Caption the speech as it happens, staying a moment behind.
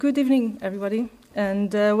Good evening, everybody,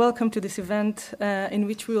 and welcome to this event in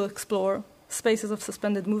which we will explore spaces of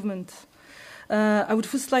suspended movement. I would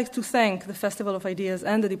first like to thank the Festival of Ideas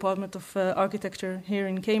and the Department of Architecture here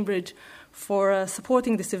in Cambridge for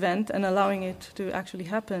supporting this event and allowing it to actually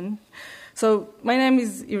happen. So my name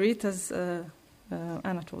is Irit, as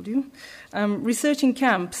Anna told you. I'm researching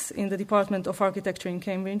camps in the Department of Architecture in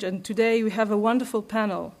Cambridge, and today we have a wonderful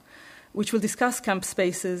panel which will discuss camp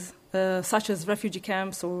spaces such as refugee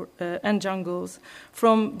camps and jungles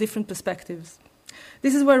from different perspectives.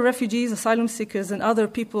 This is where refugees, asylum seekers, and other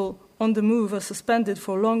people on the move are suspended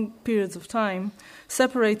for long periods of time,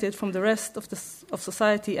 separated from the rest of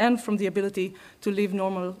society and from the ability to live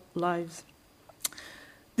normal lives.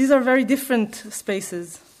 These are very different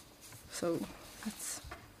spaces. So let's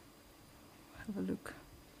have a look.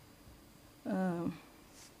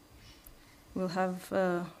 We'll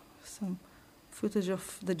have some footage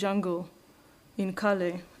of the jungle in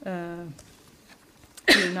Calais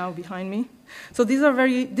here now behind me. So these are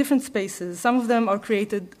very different spaces. Some of them are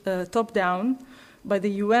created top-down by the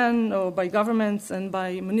UN or by governments and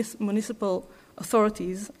by municipal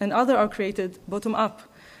authorities, and others are created bottom-up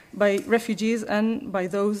by refugees and by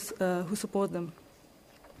those who support them.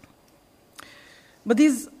 But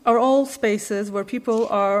these are all spaces where people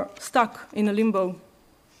are stuck in a limbo.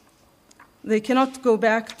 They cannot go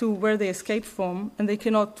back to where they escaped from, and they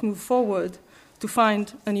cannot move forward to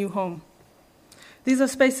find a new home. These are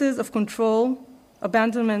spaces of control,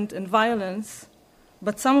 abandonment, and violence,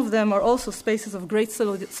 but some of them are also spaces of great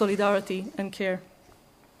solidarity and care.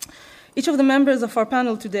 Each of the members of our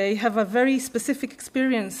panel today have a very specific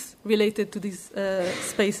experience related to these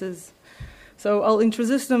spaces. So I'll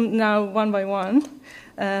introduce them now one by one,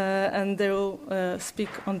 and they will speak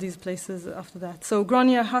on these places after that. So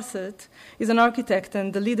Grania Hassett is an architect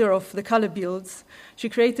and the leader of the Calais Builds. She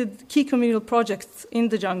created key communal projects in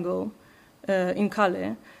the jungle in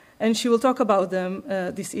Calais, and she will talk about them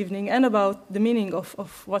this evening and about the meaning of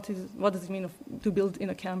what does it mean to build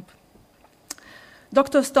in a camp.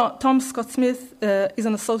 Dr. Tom Scott-Smith is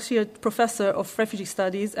an associate professor of refugee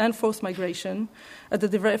studies and forced migration at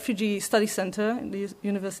the Refugee Study Centre at the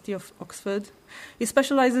University of Oxford. He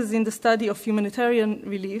specializes in the study of humanitarian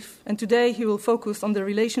relief, and today he will focus on the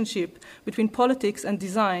relationship between politics and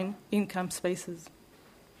design in camp spaces.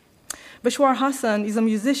 Bashwar Hassan is a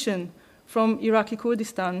musician from Iraqi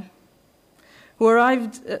Kurdistan who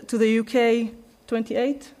arrived to the UK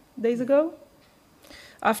 28 days ago,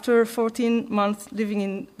 after 14 months living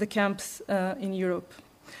in the camps in Europe.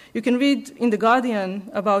 You can read in The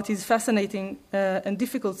Guardian about his fascinating and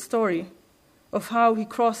difficult story of how he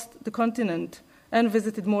crossed the continent and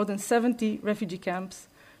visited more than 70 refugee camps,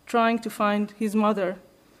 trying to find his mother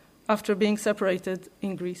after being separated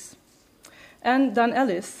in Greece. And Dan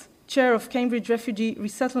Ellis, chair of Cambridge Refugee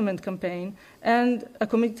Resettlement Campaign and a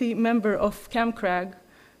committee member of Camp Crag,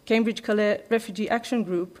 Cambridge Calais Refugee Action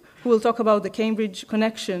Group, who will talk about the Cambridge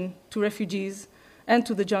connection to refugees and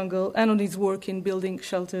to the jungle, and on his work in building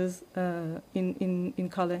shelters in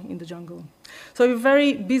Calais, in the jungle. So a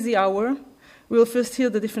very busy hour. We will first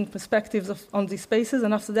hear the different perspectives on these spaces,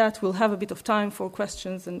 and after that we'll have a bit of time for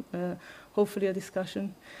questions and hopefully a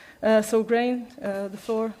discussion. So Grain, the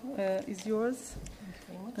floor is yours.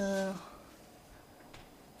 Thank you very much.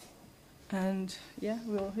 And yeah,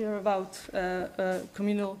 we'll hear about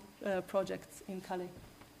communal projects in Calais.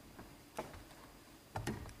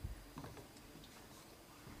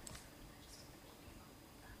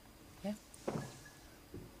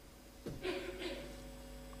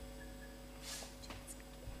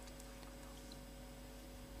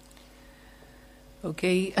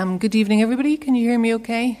 Okay, good evening, everybody. Can you hear me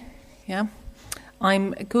okay? Yeah.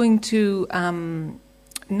 I'm going to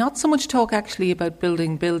not so much talk actually about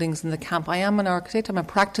building buildings in the camp. I am an architect. I'm a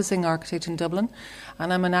practicing architect in Dublin,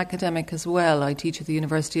 and I'm an academic as well. I teach at the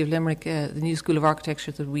University of Limerick, the new School of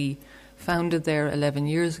Architecture that we founded there 11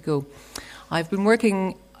 years ago. I've been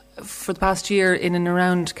working for the past year in and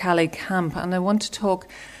around Calais camp, and I want to talk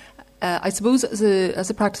I suppose as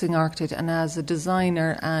a practicing architect and as a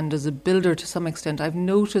designer and as a builder to some extent, I've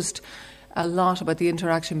noticed a lot about the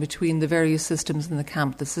interaction between the various systems in the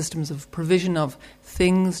camp, the systems of provision of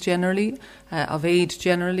things generally, of aid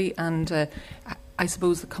generally, and I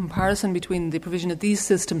suppose the comparison between the provision of these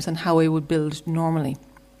systems and how I would build normally.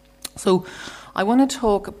 So I want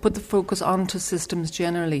to put the focus onto systems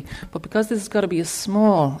generally, but because this has got to be a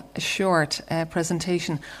short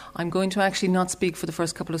presentation, I'm going to actually not speak for the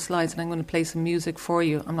first couple of slides, and I'm going to play some music for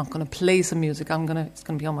you. I'm not going to play some music. It's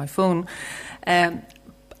going to be on my phone, and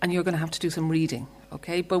you're going to have to do some reading,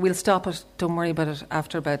 okay? But we'll stop it. Don't worry about it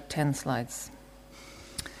after about 10 slides.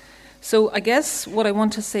 So I guess what I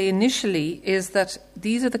want to say initially is that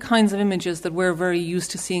these are the kinds of images that we're very used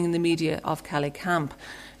to seeing in the media of Calais Camp.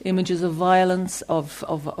 Images of violence, of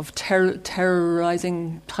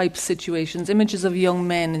terrorising type situations, images of young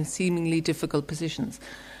men in seemingly difficult positions.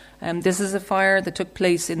 This is a fire that took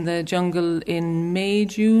place in the jungle in May,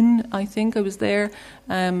 June, I think. I was there.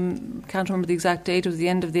 Can't remember the exact date. It was the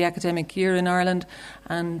end of the academic year in Ireland.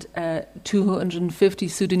 And 250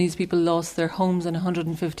 Sudanese people lost their homes and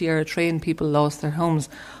 150 Eritrean people lost their homes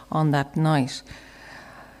on that night.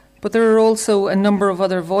 But there are also a number of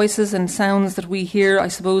other voices and sounds that we hear, I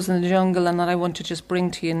suppose, in the jungle and that I want to just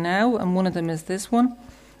bring to you now. And one of them is this one.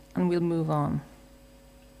 And we'll move on.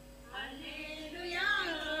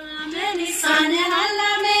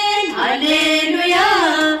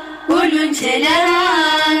 Hallelujah, kulun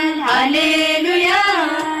çeleran, hallelujah,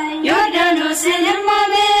 Yordanos'un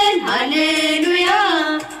mamen,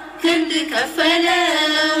 hallelujah, kındı kafele,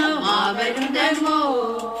 mabedun demo,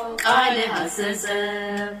 kale hasese,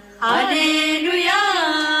 hallelujah,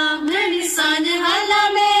 menisanı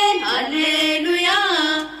halamen,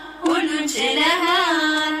 hallelujah, kulun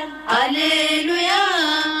çeleran, hallelujah,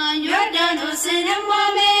 Yordanos'un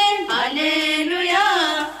mamen,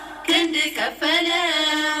 hallelujah, kındı kafele,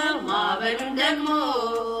 mabedun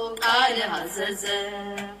demo, kale hasese.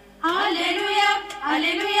 Hallelujah,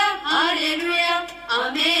 hallelujah, hallelujah,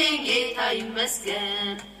 amen, Geta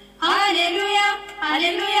yመስገን. Hallelujah,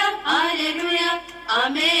 hallelujah, hallelujah,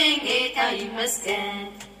 amen, Geta yመስገን.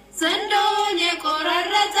 ዘንዶውን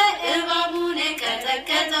የቆራረጠ እባቡን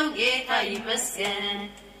የቀጠቀጠው ጌታ ይመስገን።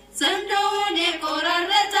 ዘንዶውን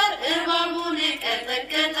የቆራረጠ እባቡን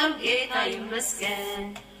የቀጠቀጠው ጌታ ይመስገን።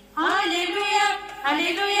 Hallelujah,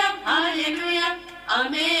 hallelujah, hallelujah,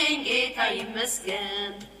 amen, ጌታ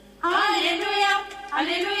ይመስገን. Hallelujah,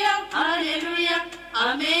 hallelujah, hallelujah,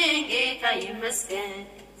 amen, ጌታ ይመስገን.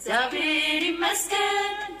 እግዚአብሔር ይመስገን,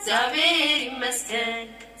 እግዚአብሔር ይመስገን,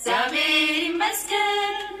 እግዚአብሔር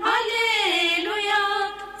ይመስገን. Hallelujah,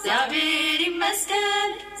 እግዚአብሔር ይመስገን,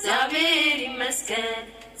 እግዚአብሔር ይመስገን,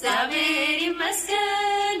 እግዚአብሔር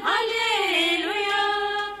ይመስገን. Hallelujah,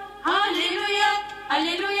 hallelujah,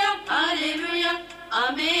 hallelujah, hallelujah,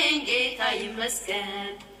 amen, ጌታ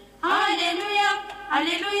ይመስገን. Hallelujah,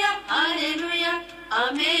 hallelujah, hallelujah,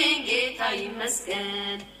 amen, ጌታ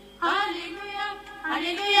ይመስገን. Hallelujah,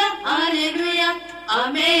 hallelujah, hallelujah,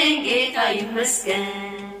 amen, ጌታ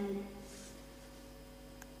ይመስገን.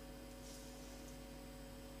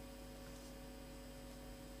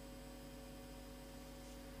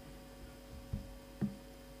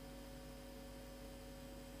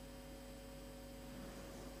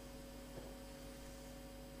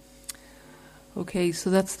 Okay, so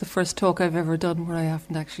that's the first talk I've ever done where I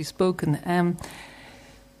haven't actually spoken.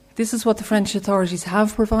 This is what the French authorities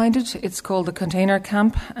have provided. It's called the container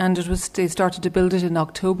camp, and they started to build it in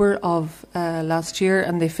October of last year,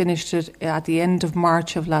 and they finished it at the end of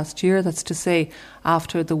March of last year. That's to say,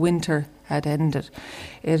 after the winter had ended.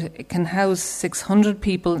 It can house 600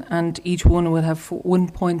 people, and each one will have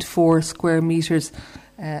 1.4 square metres.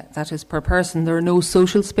 That is per person. There are no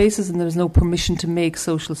social spaces, and there's no permission to make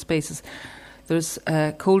social spaces. There's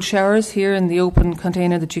cold showers here in the open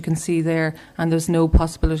container that you can see there, and there's no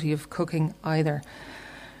possibility of cooking either.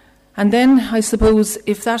 And then, I suppose,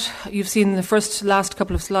 if that, you've seen in the last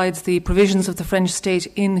couple of slides, the provisions of the French state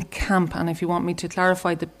in camp, and if you want me to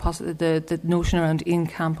clarify the notion around in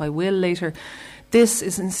camp, I will later. This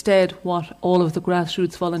is instead what all of the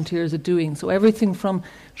grassroots volunteers are doing. So everything from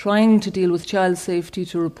trying to deal with child safety,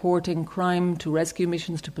 to reporting crime, to rescue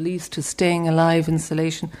missions, to police, to staying alive,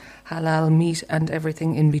 installation, halal meat, and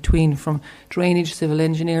everything in between, from drainage, civil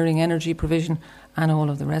engineering, energy provision, and all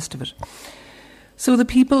of the rest of it. So the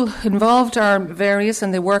people involved are various,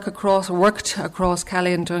 and they worked across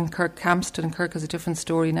Calais and Dunkirk camps. Dunkirk has a different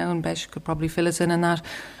story now, and Besh could probably fill us in on that.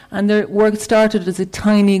 And their work started as a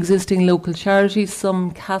tiny existing local charity,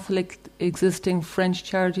 some Catholic existing French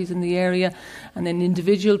charities in the area, and then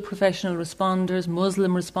individual professional responders,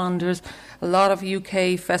 Muslim responders, a lot of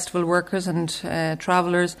UK festival workers and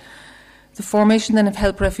travellers. The formation then of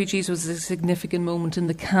Help Refugees was a significant moment in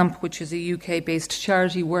the camp, which is a UK-based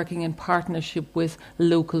charity working in partnership with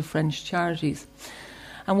local French charities.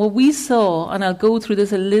 And what we saw, and I'll go through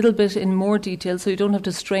this a little bit in more detail so you don't have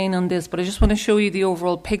to strain on this, but I just want to show you the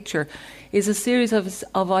overall picture, is a series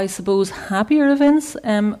of I suppose, happier events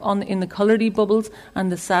in the coloured bubbles and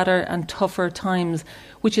the sadder and tougher times,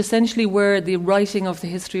 which essentially were the writing of the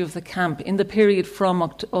history of the camp in the period from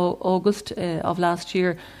August of last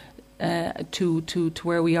year to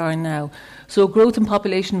where we are now. So growth in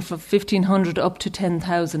population from 1,500 up to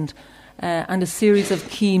 10,000 and a series of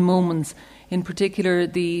key moments in particular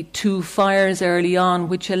the 2 fires early on,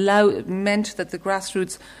 which meant that the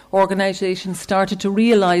grassroots organisations started to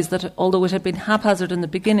realise that although it had been haphazard in the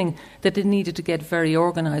beginning, that it needed to get very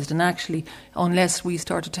organised. And actually, unless we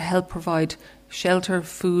started to help provide shelter,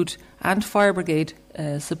 food and fire brigade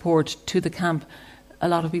support to the camp, a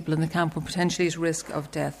lot of people in the camp were potentially at risk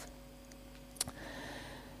of death.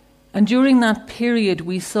 And during that period,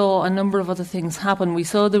 we saw a number of other things happen. We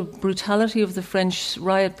saw the brutality of the French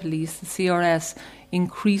riot police, the CRS,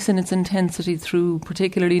 increase in its intensity through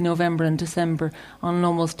particularly November and December on an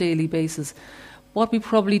almost daily basis. What we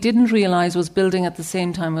probably didn't realise was building at the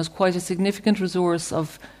same time was quite a significant resource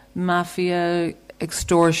of mafia,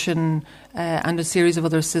 extortion, and a series of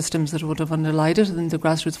other systems that would have underlied it, and the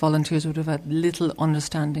grassroots volunteers would have had little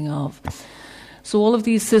understanding of. So all of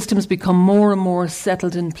these systems become more and more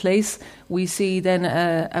settled in place. We see then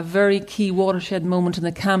a very key watershed moment in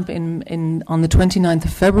the camp on the 29th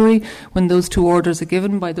of February, when those 2 orders are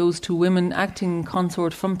given by those 2 women acting in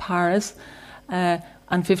consort from Paris, and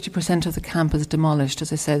 50% of the camp is demolished.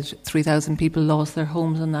 As I said, 3,000 people lost their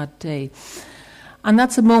homes on that day. And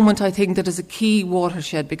that's a moment, I think, that is a key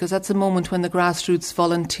watershed, because that's a moment when the grassroots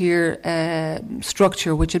volunteer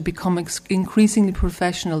structure, which had become increasingly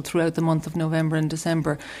professional throughout the month of November and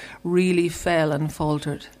December, really fell and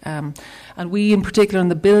faltered. And we, in particular, on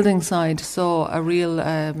the building side, saw a real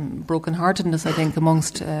broken-heartedness, I think,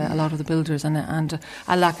 amongst a lot of the builders, and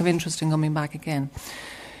a lack of interest in coming back again.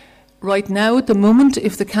 Right now, at the moment,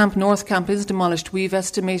 if the North Camp is demolished, we've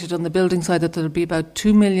estimated on the building side that there will be about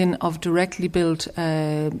 2 million of directly built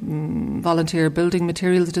volunteer building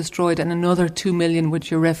materials destroyed, and another 2 million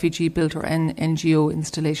which are refugee built or NGO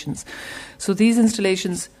installations. So these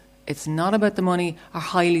installations, it's not about the money, are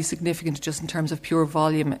highly significant just in terms of pure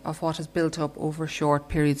volume of what is built up over short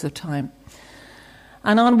periods of time.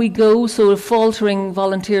 And on we go, so a faltering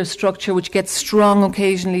volunteer structure which gets strong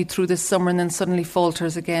occasionally through this summer and then suddenly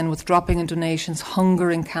falters again with dropping in donations, hunger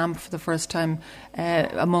in camp for the first time due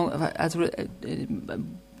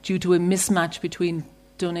to a mismatch between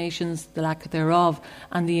donations, the lack thereof,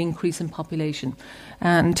 and the increase in population.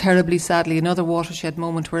 And terribly sadly, another watershed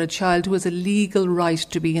moment where a child who has a legal right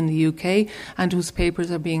to be in the UK and whose papers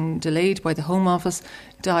are being delayed by the Home Office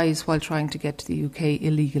dies while trying to get to the UK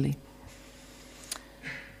illegally.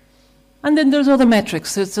 And then there's other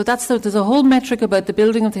metrics. So there's a whole metric about the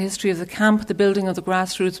building of the history of the camp, the building of the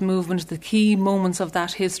grassroots movement, the key moments of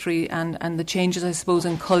that history, and the changes, I suppose,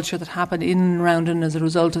 in culture that happened in and around and as a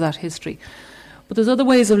result of that history. But there's other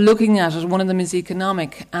ways of looking at it. One of them is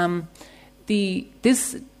economic.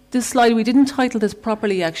 This slide, we didn't title this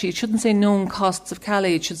properly, actually. It shouldn't say known costs of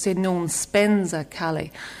Calais. It should say known spends at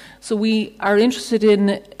Calais. So we are interested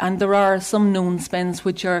in, and there are some known spends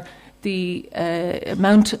which are the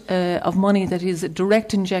amount of money that is a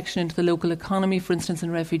direct injection into the local economy, for instance, in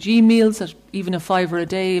refugee meals, at even a £5 a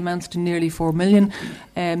day amounts to nearly 4 million.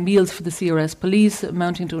 Meals for the CRS police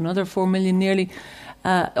amounting to another 4 million nearly.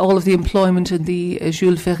 All of the employment in the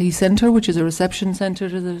Jules Ferry Centre, which is a reception centre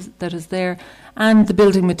that is there, and the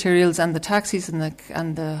building materials and the taxis and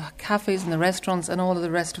the cafes and the restaurants and all of the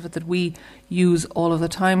rest of it that we use all of the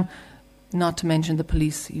time, not to mention the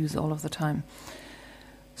police use all of the time.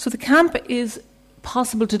 So the camp is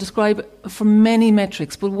possible to describe from many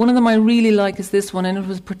metrics, but one of them I really like is this one, and it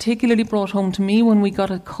was particularly brought home to me when we got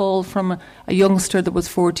a call from a youngster that was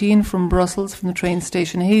 14 from Brussels, from the train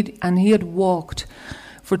station, and he had walked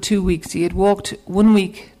for 2 weeks. He had walked 1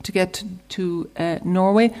 week to get to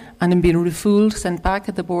Norway and then been refueled, sent back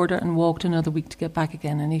at the border, and walked another week to get back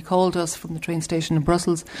again. And he called us from the train station in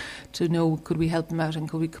Brussels to know could we help him out and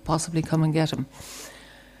could we possibly come and get him.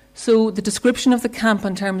 So the description of the camp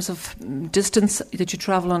in terms of distance that you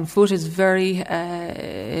travel on foot is very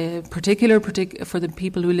particular for the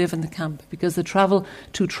people who live in the camp, because the travel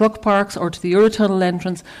to truck parks or to the Eurotunnel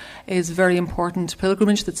entrance is a very important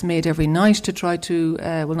pilgrimage that's made every night to try to,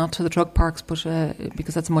 well, not to the truck parks, but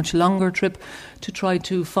because that's a much longer trip, to try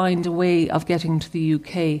to find a way of getting to the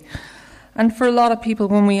UK. And for a lot of people,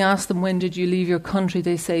 when we ask them, when did you leave your country,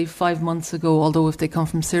 they say 5 months ago, although if they come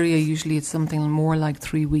from Syria, usually it's something more like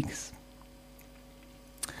 3 weeks.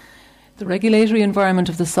 The regulatory environment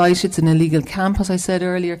of the site, it's an illegal camp, as I said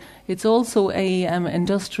earlier. It's also a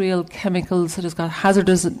industrial chemicals, it has got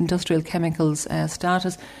hazardous industrial chemicals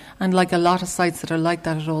status, and like a lot of sites that are like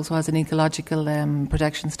that, it also has an ecological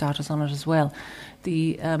protection status on it as well.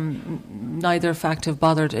 Neither fact have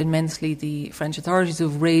bothered immensely the French authorities, who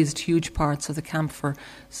have raised huge parts of the camp for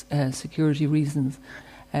security reasons.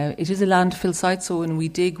 It is a landfill site, so when we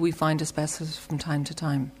dig, we find asbestos from time to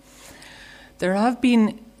time. There have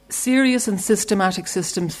been serious and systematic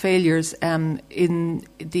systems failures in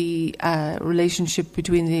the relationship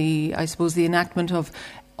between the enactment of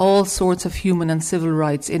all sorts of human and civil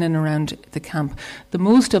rights in and around the camp. The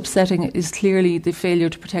most upsetting is clearly the failure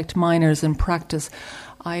to protect minors in practice.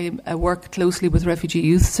 I work closely with Refugee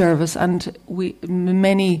Youth Service, and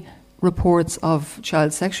many reports of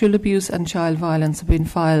child sexual abuse and child violence have been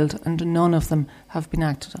filed, and none of them have been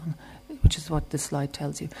acted on, which is what this slide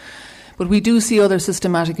tells you. But we do see other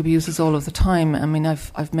systematic abuses all of the time. I mean,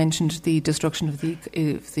 I've mentioned the destruction of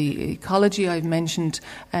the ecology. I've mentioned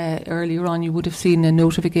earlier on, you would have seen a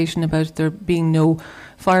notification about there being no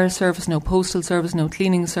fire service, no postal service, no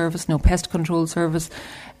cleaning service, no pest control service.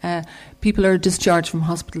 People are discharged from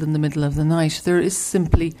hospital in the middle of the night. There is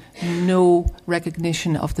simply no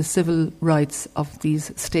recognition of the civil rights of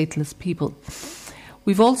these stateless people.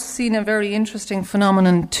 We've also seen a very interesting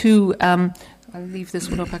phenomenon too. I'll leave this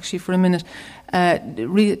one up actually for a minute.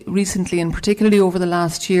 Recently, and particularly over the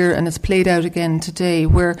last year, and it's played out again today,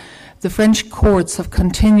 where the French courts have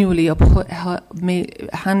continually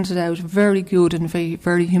handed out very good and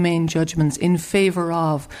very humane judgments in favour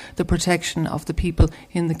of the protection of the people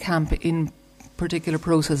in the camp in particular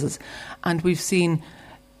processes. And we've seen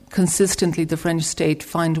consistently the French state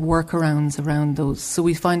find workarounds around those. So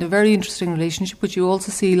we find a very interesting relationship, which you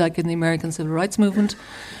also see like in the American Civil Rights Movement,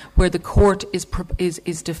 where the court is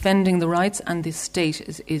defending the rights and the state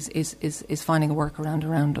is finding a workaround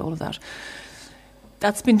around all of that.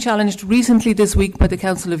 That's been challenged recently this week by the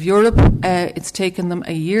Council of Europe. It's taken them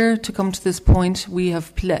a year to come to this point. We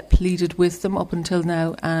have pleaded with them up until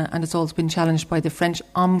now, and it's also been challenged by the French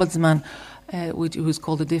Ombudsman, who's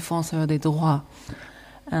called the Défenseur des Droits.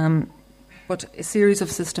 But a series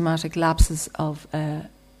of systematic lapses of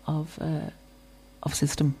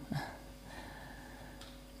system.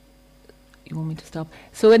 You want me to stop?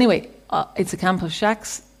 So anyway, it's a camp of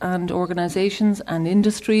shacks and organisations and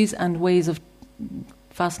industries and ways of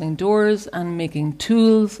fastening doors and making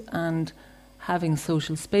tools and having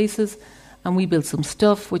social spaces. And we built some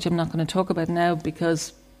stuff, which I'm not going to talk about now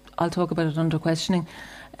because I'll talk about it under questioning.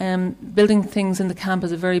 Building things in the camp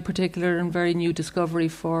is a very particular and very new discovery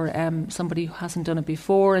for somebody who hasn't done it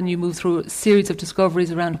before, and you move through a series of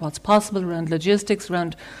discoveries around what's possible, around logistics,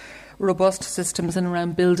 around robust systems, and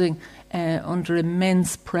around building under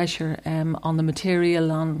immense pressure on the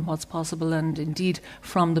material, on what's possible, and indeed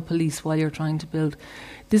from the police while you're trying to build.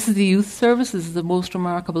 This is the youth service. This is the most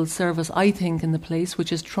remarkable service, I think, in the place,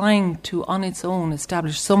 which is trying to, on its own,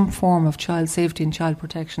 establish some form of child safety and child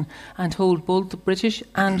protection and hold both the British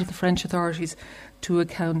and the French authorities to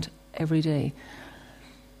account every day.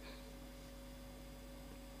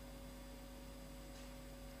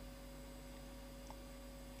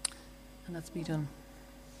 And that's me done.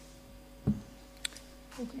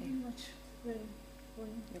 Thank you very much. You're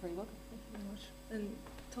very welcome. Thank you very much. And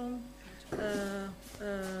Tom,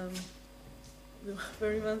 you're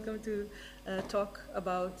very welcome to talk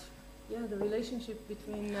about the relationship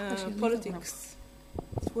between politics.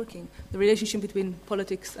 It's working. The relationship between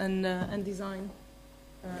politics and design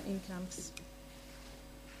in camps.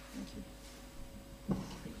 Thank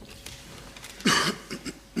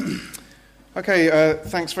you. Okay,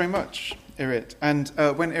 thanks very much, Irit. And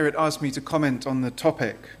when Irit asked me to comment on the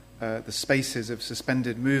topic, the spaces of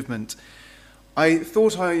suspended movement, I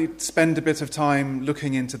thought I'd spend a bit of time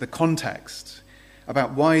looking into the context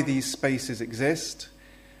about why these spaces exist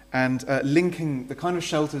and linking the kind of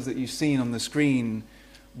shelters that you've seen on the screen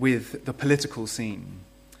with the political scene.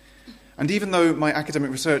 And even though my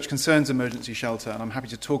academic research concerns emergency shelter, and I'm happy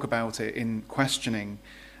to talk about it in questioning,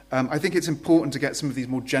 I think it's important to get some of these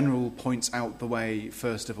more general points out the way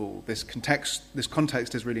first of all. This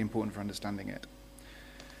context is really important for understanding it.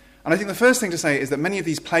 And I think the first thing to say is that many of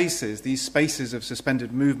these places, these spaces of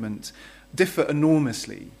suspended movement, differ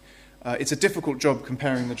enormously. It's a difficult job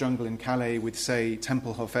comparing the jungle in Calais with, say,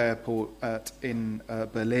 Tempelhof Airport in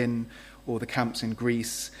Berlin or the camps in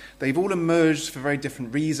Greece. They've all emerged for very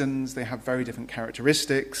different reasons. They have very different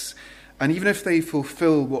characteristics. And even if they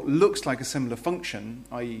fulfill what looks like a similar function,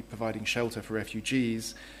 i.e. providing shelter for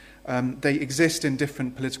refugees, they exist in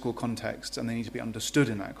different political contexts and they need to be understood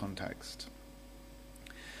in that context.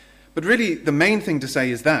 But really, the main thing to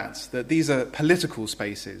say is that these are political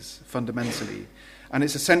spaces, fundamentally, and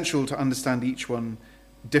it's essential to understand each one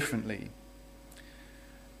differently.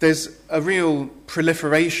 There's a real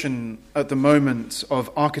proliferation at the moment of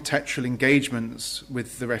architectural engagements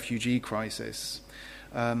with the refugee crisis.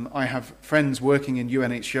 I have friends working in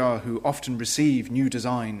UNHCR who often receive new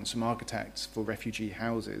designs from architects for refugee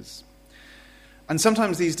houses. And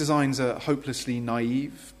sometimes these designs are hopelessly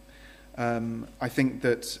naive. I think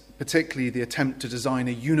that particularly the attempt to design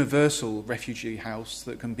a universal refugee house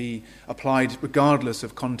that can be applied regardless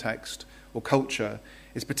of context or culture,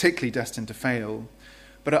 is particularly destined to fail.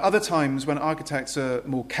 But at other times, when architects are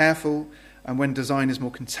more careful and when design is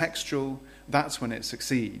more contextual, that's when it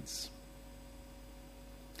succeeds.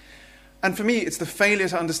 And for me, it's the failure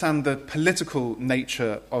to understand the political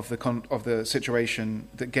nature of the situation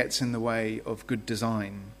that gets in the way of good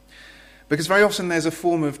design. Because very often there's a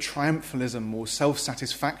form of triumphalism or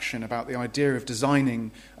self-satisfaction about the idea of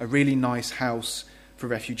designing a really nice house for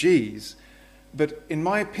refugees. But in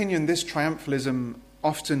my opinion, this triumphalism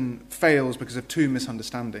often fails because of two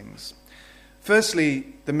misunderstandings.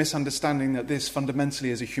 Firstly, the misunderstanding that this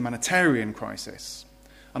fundamentally is a humanitarian crisis.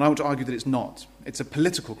 And I want to argue that it's not. It's a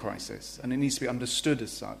political crisis, and it needs to be understood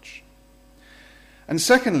as such. And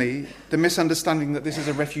secondly, the misunderstanding that this is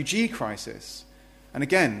a refugee crisis. And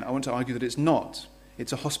again, I want to argue that it's not.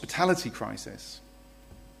 It's a hospitality crisis.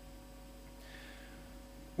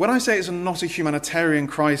 When I say it's not a humanitarian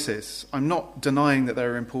crisis, I'm not denying that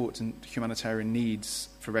there are important humanitarian needs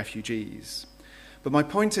for refugees. But my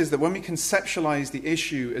point is that when we conceptualize the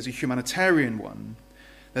issue as a humanitarian one,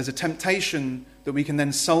 there's a temptation that we can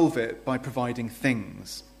then solve it by providing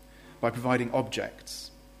things, by providing objects.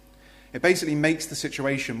 It basically makes the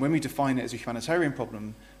situation, when we define it as a humanitarian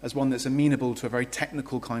problem, as one that's amenable to a very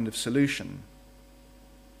technical kind of solution.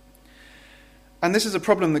 And this is a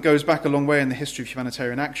problem that goes back a long way in the history of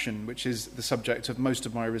humanitarian action, which is the subject of most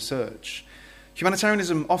of my research.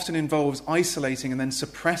 Humanitarianism often involves isolating and then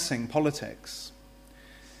suppressing politics.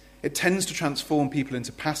 It tends to transform people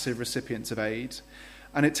into passive recipients of aid,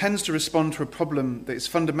 and it tends to respond to a problem that is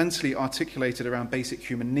fundamentally articulated around basic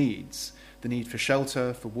human needs, the need for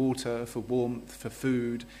shelter, for water, for warmth, for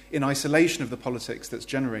food, in isolation of the politics that's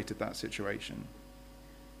generated that situation.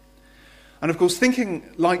 And of course,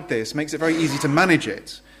 thinking like this makes it very easy to manage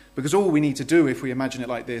it, because all we need to do, if we imagine it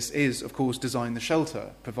like this, is, of course, design the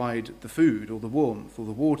shelter, provide the food or the warmth or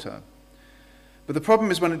the water. But the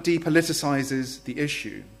problem is when it depoliticizes the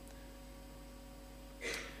issue.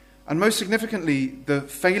 And most significantly, the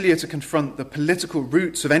failure to confront the political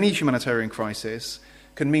roots of any humanitarian crisis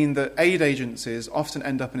can mean that aid agencies often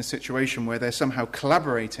end up in a situation where they're somehow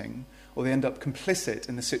collaborating, or they end up complicit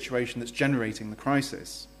in the situation that's generating the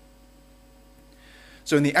crisis.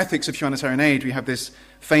 So in the ethics of humanitarian aid, we have this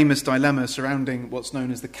famous dilemma surrounding what's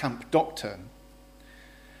known as the camp doctor.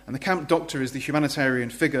 And the camp doctor is the humanitarian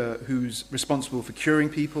figure who's responsible for curing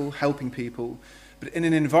people, helping people, but in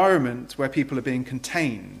an environment where people are being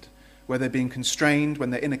contained, where they're being constrained, when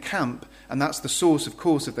they're in a camp, and that's the source, of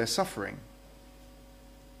course, of their suffering.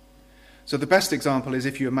 So the best example is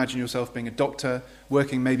if you imagine yourself being a doctor,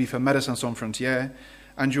 working maybe for Médecins Sans Frontières,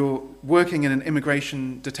 and you're working in an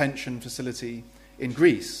immigration detention facility in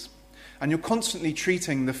Greece, and you're constantly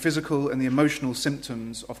treating the physical and the emotional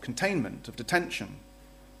symptoms of containment, of detention.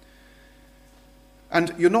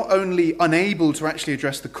 And you're not only unable to actually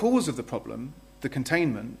address the cause of the problem, the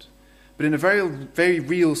containment, but in a very, very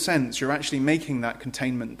real sense, you're actually making that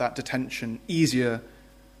containment, that detention, easier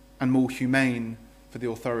and more humane for the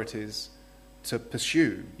authorities to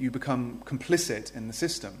pursue. You become complicit in the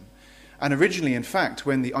system. And originally, in fact,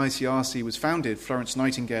 when the ICRC was founded, Florence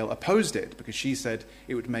Nightingale opposed it because she said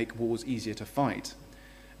it would make wars easier to fight.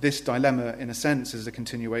 This dilemma, in a sense, is a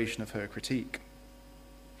continuation of her critique.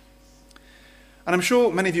 And I'm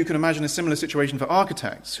sure many of you can imagine a similar situation for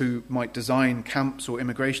architects who might design camps or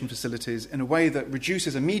immigration facilities in a way that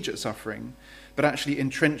reduces immediate suffering, but actually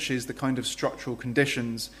entrenches the kind of structural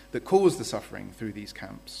conditions that cause the suffering through these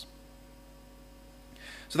camps.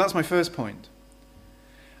 So that's my first point.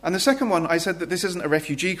 And the second one, I said that this isn't a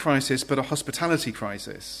refugee crisis, but a hospitality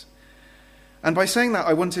crisis. And by saying that,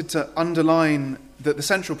 I wanted to underline that the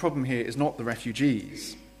central problem here is not the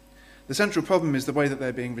refugees. The central problem is the way that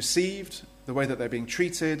they're being received, the way that they're being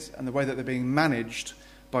treated, and the way that they're being managed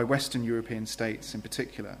by Western European states in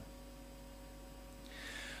particular.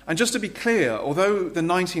 And just to be clear, although the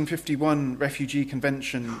 1951 Refugee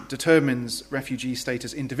Convention determines refugee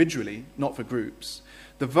status individually, not for groups,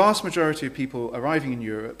 the vast majority of people arriving in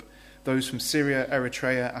Europe, those from Syria,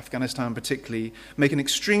 Eritrea, Afghanistan particularly, make an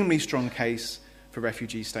extremely strong case for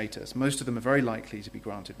refugee status. Most of them are very likely to be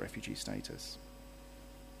granted refugee status.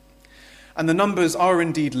 And the numbers are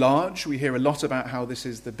indeed large. We hear a lot about how this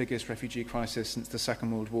is the biggest refugee crisis since the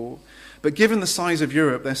Second World War. But given the size of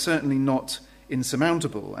Europe, they're certainly not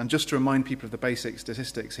insurmountable. And just to remind people of the basic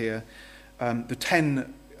statistics here, the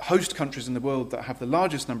 10 host countries in the world that have the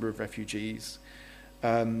largest number of refugees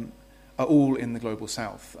are all in the global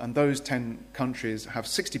south. And those 10 countries have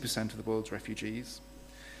 60% of the world's refugees.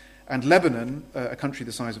 And Lebanon, a country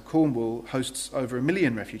the size of Cornwall, hosts over 1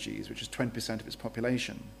 million refugees, which is 20% of its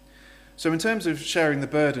population. So in terms of sharing the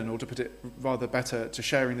burden, or to put it rather better, to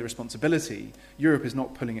sharing the responsibility, Europe is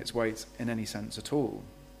not pulling its weight in any sense at all.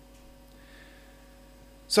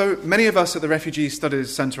 So many of us at the Refugee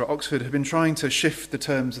Studies Centre at Oxford have been trying to shift the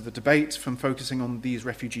terms of the debate from focusing on these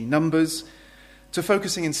refugee numbers to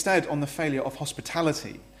focusing instead on the failure of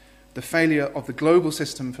hospitality, the failure of the global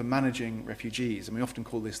system for managing refugees, and we often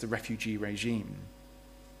call this the refugee regime.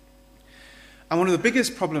 And one of the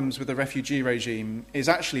biggest problems with the refugee regime is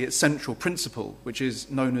actually its central principle, which is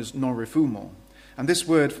known as non-refoulement. And this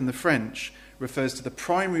word from the French refers to the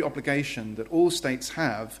primary obligation that all states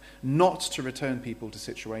have not to return people to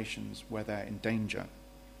situations where they're in danger.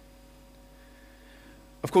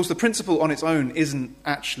 Of course, the principle on its own isn't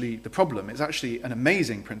actually the problem. It's actually an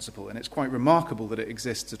amazing principle, and it's quite remarkable that it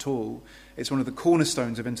exists at all. It's one of the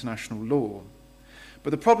cornerstones of international law.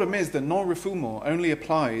 But the problem is that non-refoulement only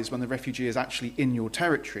applies when the refugee is actually in your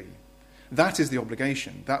territory. That is the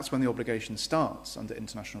obligation. That's when the obligation starts under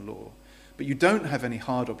international law. But you don't have any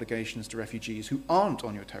hard obligations to refugees who aren't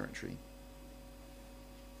on your territory.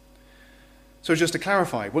 So just to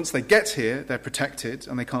clarify, once they get here, they're protected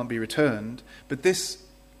and they can't be returned, but this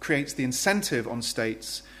creates the incentive on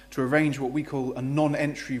states to arrange what we call a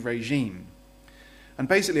non-entry regime. And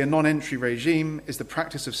basically a non-entry regime is the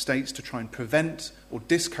practice of states to try and prevent or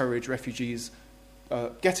discourage refugees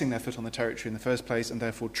getting their foot on the territory in the first place, and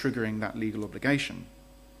therefore triggering that legal obligation.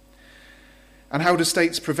 And how do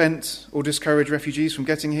states prevent or discourage refugees from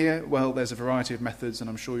getting here? Well, there's a variety of methods, and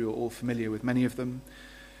I'm sure you're all familiar with many of them.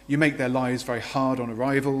 You make their lives very hard on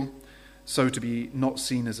arrival, so to be not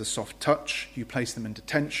seen as a soft touch. You place them in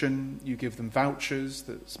detention. You give them vouchers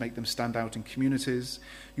that make them stand out in communities.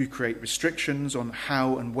 You create restrictions on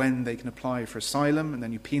how and when they can apply for asylum, and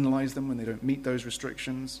then you penalise them when they don't meet those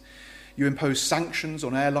restrictions. You impose sanctions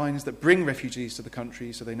on airlines that bring refugees to the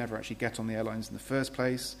country so they never actually get on the airlines in the first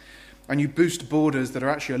place. And you boost borders that are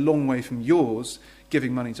actually a long way from yours,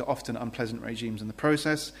 giving money to often unpleasant regimes in the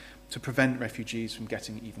process to prevent refugees from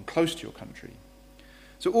getting even close to your country.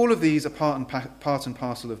 So all of these are part and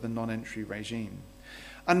parcel of the non-entry regime.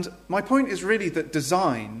 And my point is really that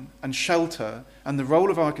design and shelter and the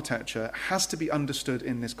role of architecture has to be understood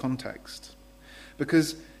in this context,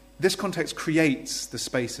 because this context creates the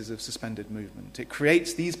spaces of suspended movement. It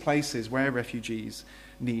creates these places where refugees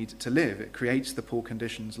need to live. It creates the poor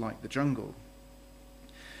conditions like the jungle.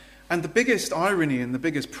 And the biggest irony and the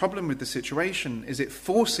biggest problem with the situation is it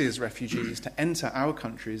forces refugees to enter our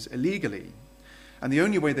countries illegally. And the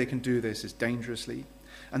only way they can do this is dangerously.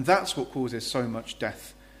 And that's what causes so much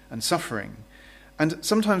death and suffering. And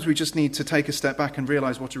sometimes we just need to take a step back and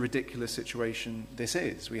realize what a ridiculous situation this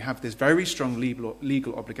is. We have this very strong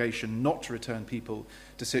legal obligation not to return people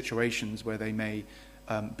to situations where they may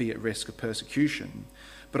be at risk of persecution.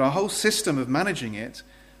 But our whole system of managing it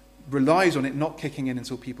relies on it not kicking in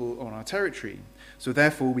until people are on our territory. So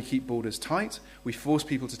therefore we keep borders tight, we force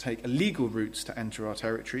people to take illegal routes to enter our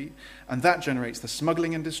territory, and that generates the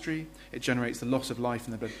smuggling industry, it generates the loss of life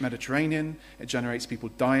in the Mediterranean, it generates people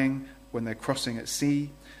dying when they're crossing at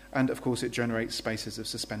sea, and of course it generates spaces of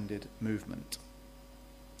suspended movement.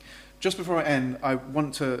 Just before I end, I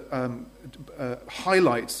want to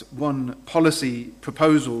highlight one policy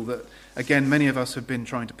proposal that, again, many of us have been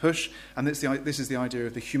trying to push, and this is the idea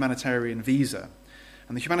of the humanitarian visa.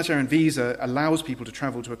 And the humanitarian visa allows people to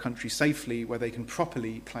travel to a country safely where they can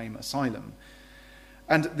properly claim asylum.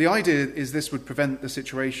 And the idea is this would prevent the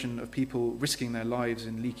situation of people risking their lives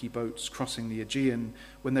in leaky boats crossing the Aegean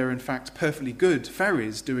when there are in fact perfectly good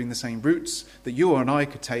ferries doing the same routes that you or I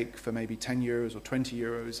could take for maybe 10 euros or 20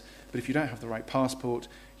 euros. But if you don't have the right passport,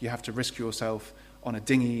 you have to risk yourself on a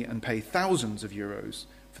dinghy and pay thousands of euros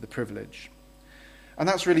for the privilege. And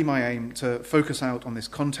that's really my aim, to focus out on this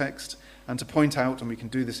context and to point out, and we can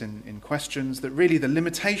do this in questions, that really the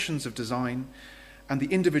limitations of design and the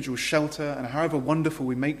individual shelter, and however wonderful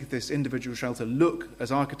we make this individual shelter look as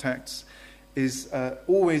architects, is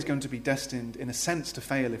always going to be destined, in a sense, to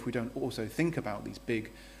fail if we don't also think about these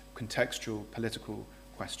big contextual political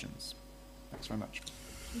questions. Thanks very much.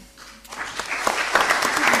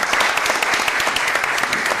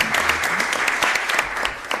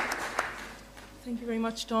 Thank you very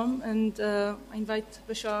much, Tom, and I invite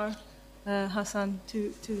Bashar Hassan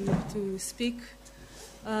to speak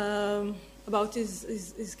about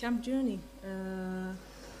his camp journey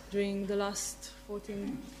during the last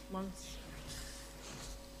 14 months.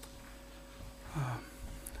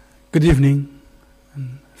 Good evening,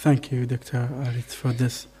 and thank you, Dr. Arit, for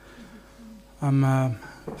this. I'm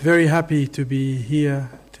very happy to be here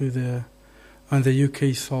to the on the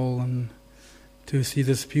UK soil, and to see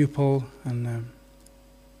these people, and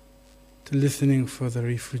to listening for the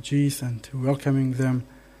refugees and to welcoming them.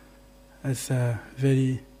 It's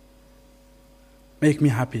very make me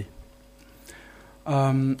happy.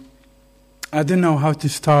 I don't know how to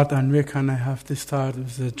start and where can I have to start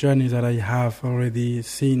with the journey that I have already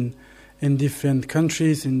seen in different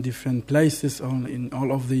countries, in different places, in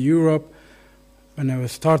all over Europe. When I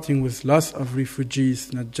was starting with lots of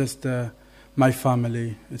refugees, not just my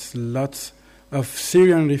family, it's lots of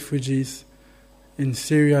Syrian refugees in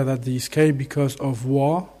Syria that they escaped because of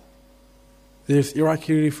war. There's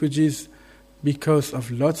Iraqi refugees because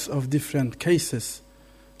of lots of different cases,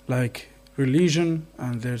 like religion,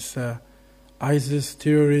 and there's ISIS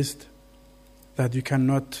terrorists that you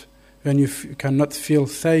cannot, when you cannot feel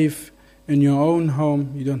safe in your own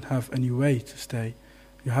home, you don't have any way to stay.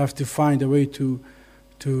 You have to find a way to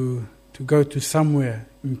go to somewhere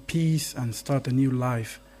in peace and start a new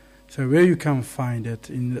life. So where you can find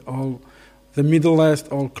it, in all the Middle East,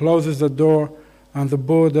 all closes the door and the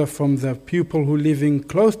border from the people who living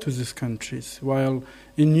close to these countries. While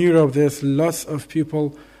in Europe there's lots of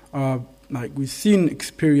people, like we've seen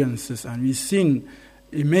experiences and we've seen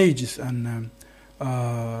images, and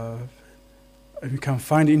we can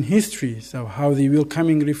find in history, so how the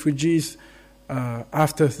welcoming refugees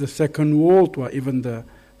after the Second World War, even the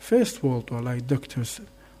First World War, like doctors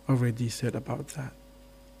already said about that.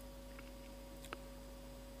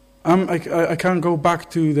 I can go back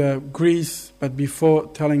to the Greece, but before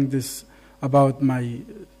telling this about my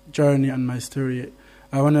journey and my story,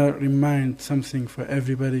 I want to remind something for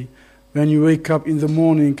everybody. When you wake up in the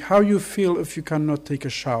morning, how you feel if you cannot take a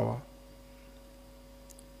shower?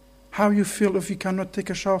 How you feel if you cannot take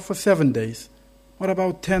a shower for 7 days? What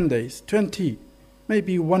about 10 days, 20,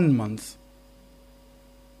 maybe 1 month?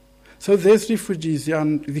 So there's refugees,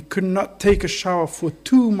 and they could not take a shower for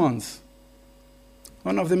 2 months.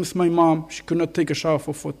 One of them is my mom. She could not take a shower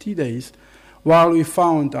for 40 days, while we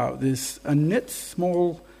found out there's a net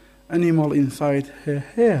small animal inside her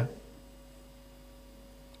hair.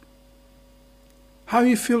 How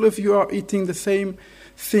you feel if you are eating the same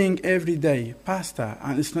thing every day, pasta,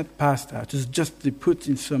 and it's not pasta, it's just they put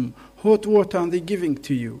in some hot water and they're giving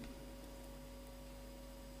to you.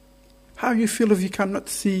 How you feel if you cannot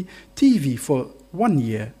see TV for 1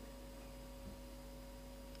 year?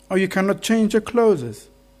 Or you cannot change your clothes.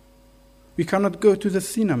 We cannot go to the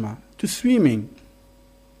cinema, to swimming.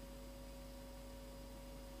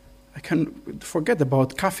 I can forget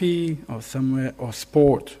about coffee or somewhere, or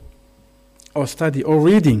sport, or study, or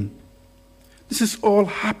reading. This is all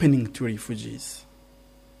happening to refugees.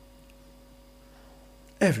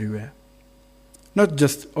 Everywhere. Not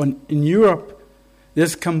just in Europe.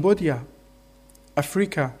 There's Cambodia,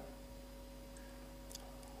 Africa.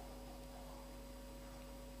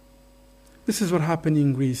 This is what happened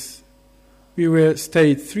in Greece. We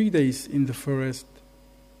stayed 3 days in the forest,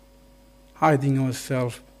 hiding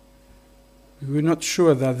ourselves. We were not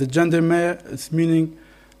sure that the gendarmerie is meaning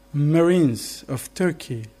Marines of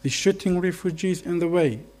Turkey. They're shooting refugees in the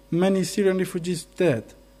way. Many Syrian refugees dead.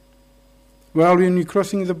 While when you're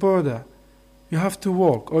crossing the border, you have to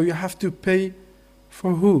walk, or you have to pay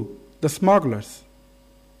for who? The smugglers.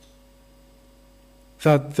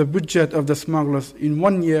 That the budget of the smugglers in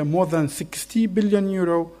 1 year, more than 60 billion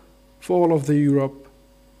euro for all of the Europe.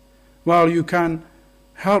 While you can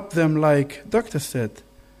help them, like doctor said,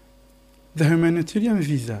 the humanitarian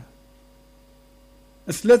visa.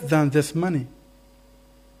 It's less than this money.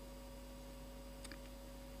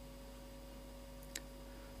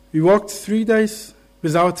 We walked 3 days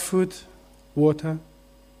without food, water,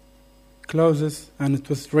 clothes, and it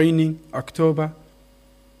was raining, October,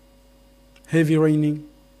 heavy raining.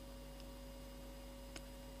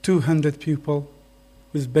 200 people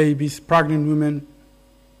with babies, pregnant women,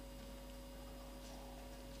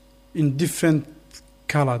 in different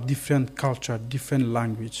color, different culture, different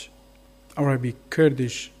language. Arabic,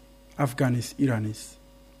 Kurdish, Afghanis, Iranis.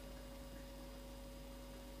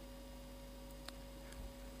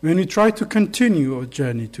 When we try to continue our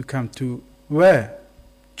journey to come to where?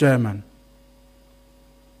 German.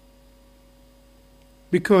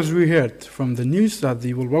 Because we heard from the news that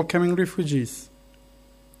they were welcoming refugees.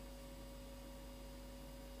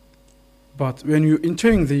 But when you're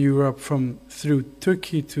entering the Europe through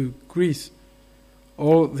Turkey to Greece,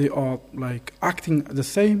 all they are like acting the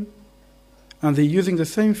same, and they're using the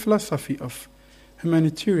same philosophy of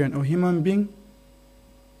humanitarian or human being?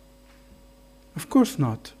 Of course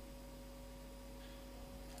not.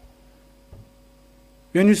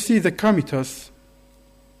 When you see the Komitos,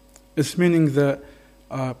 it's meaning the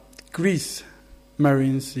Greece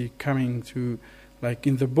Marines, they're coming to, like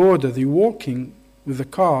in the border, they're walking with a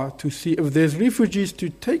car to see if there's refugees to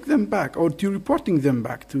take them back or to reporting them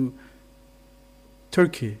back to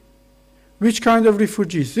Turkey. Which kind of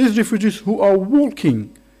refugees? These refugees who are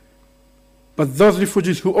walking, but those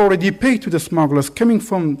refugees who already pay to the smugglers coming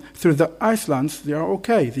from through the islands, they are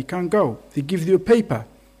okay, they can go. They give you a paper,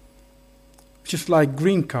 just like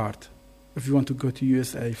green card, if you want to go to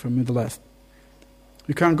USA from Middle East.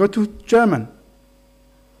 You can go to German.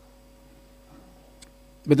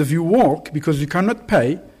 But if you walk, because you cannot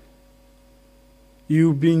pay,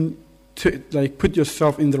 you put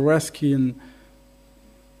yourself in the risk, and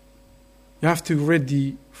you have to be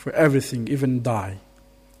ready for everything, even die.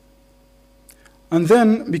 And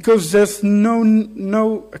then, because there's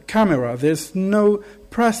no camera, there's no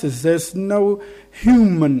presses, there's no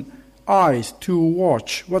human eyes to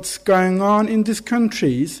watch what's going on in these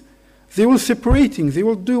countries, they will separating, they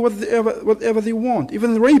will do whatever they want,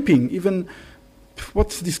 even raping, even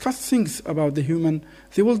what's discussed things about the human,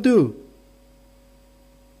 they will do.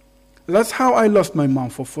 That's how I lost my mom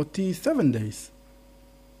for 47 days.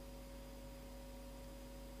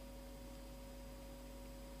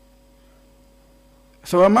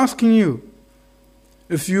 So I'm asking you,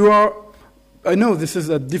 if you are, I know this is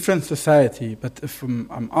a different society, but if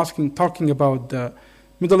I'm talking about the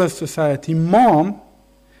Middle East society, mom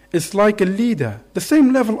is like a leader, the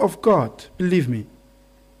same level of God, believe me.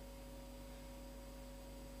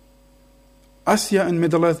 Asia and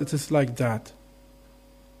Middle East, it is like that.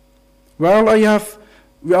 Well, we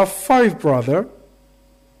have 5 brothers.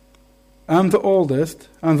 I'm the oldest,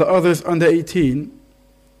 and the others under 18.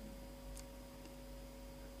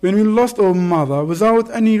 When we lost our mother without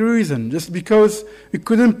any reason, just because we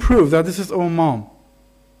couldn't prove that this is our mom.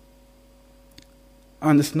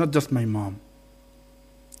 And it's not just my mom.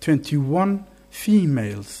 21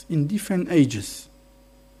 females in different ages.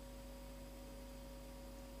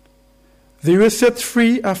 They were set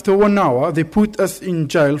free after 1 hour. They put us in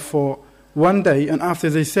jail for 1 day, and after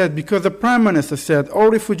they said, because the Prime Minister said all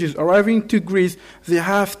refugees arriving to Greece, they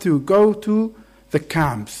have to go to the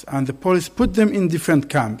camps, and the police put them in different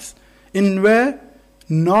camps. In where?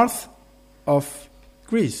 North of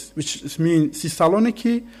Greece, which means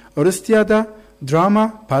Thessaloniki, Oristiada,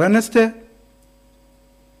 Drama, Paraneste.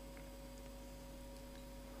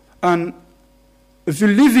 And if you're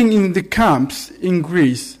living in the camps in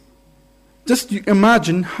Greece, just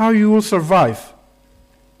imagine how you will survive.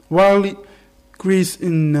 While Greece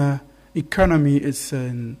in economy is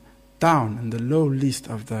down in the low list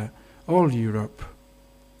of all Europe.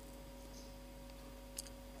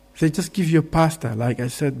 They just give you pasta, like I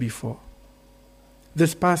said before.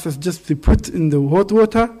 This pasta is just to put in the hot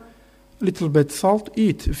water, a little bit salt,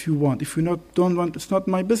 eat if you want. If you don't want, it's not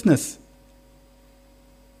my business.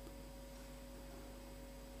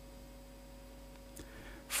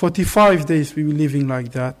 For 45 days we were living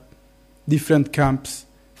like that, different camps,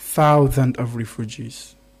 thousands of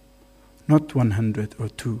refugees, not 100 or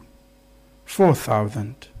 2,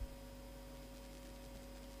 4,000.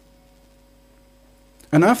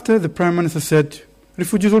 And after, the Prime Minister said,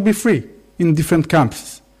 refugees will be free in different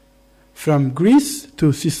camps, from Greece to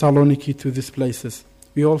Thessaloniki to these places.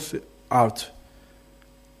 We all out.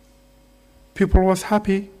 People was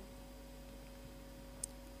happy.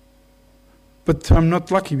 But I'm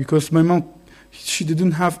not lucky because my mom, she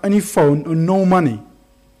didn't have any phone or no money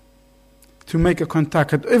to make a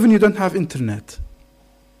contact. Even you don't have internet.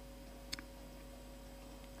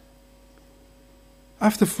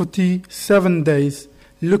 After 47 days,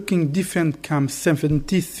 looking different camps,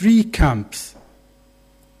 73 camps.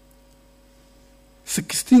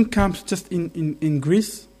 16 camps just in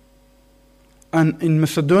Greece, and in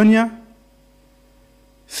Macedonia,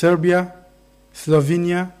 Serbia,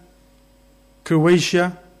 Slovenia,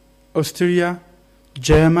 Croatia, Austria,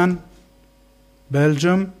 Germany,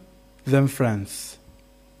 Belgium, then France.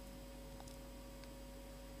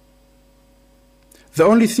 The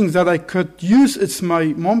only thing that I could use is my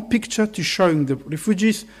mom picture to showing the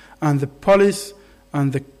refugees and the police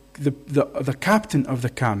and the captain of the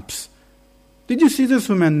camps. Did you see this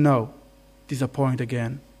woman? No. Disappointed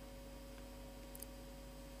again.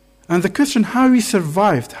 And the question, how we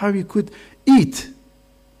survived, how we could eat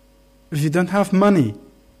if you don't have money.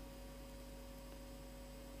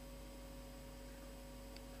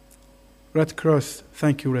 Red Cross,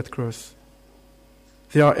 thank you, Red Cross.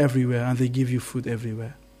 They are everywhere and they give you food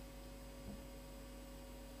everywhere.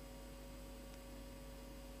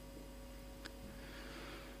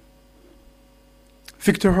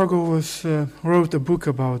 Victor Hugo wrote a book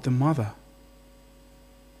about the mother.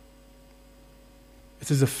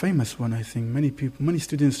 It is a famous one, I think. Many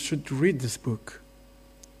students should read this book.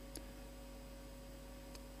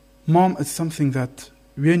 Mom is something that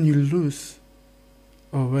when you lose,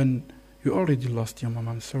 or when you already lost your mom,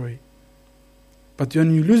 I'm sorry. But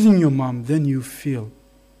when you're losing your mom, then you feel.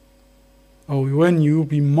 Or when you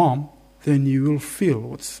be mom, then you will feel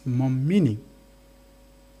what's mom meaning.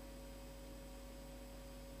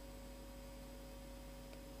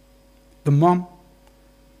 The mom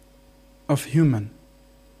of human.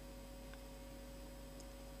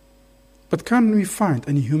 But can we find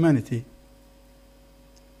any humanity?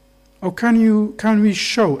 Or can we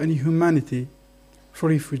show any humanity for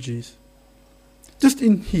refugees? Just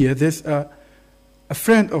in here, there's a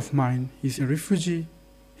friend of mine. He's a refugee.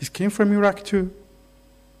 He came from Iraq too.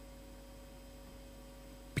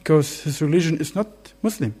 Because his religion is not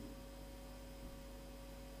Muslim.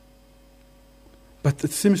 But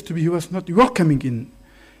it seems to be he was not welcoming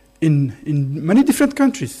in many different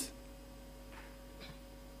countries.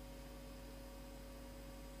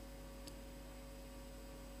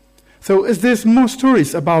 So is there more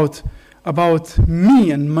stories about me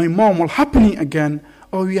and my mom all happening again,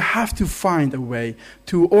 or we have to find a way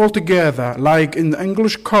to all together, like in the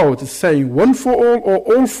English code, it's saying one for all or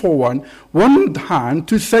all for one hand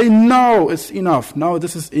to say no, it's enough. Now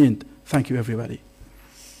this is it. Thank you, everybody.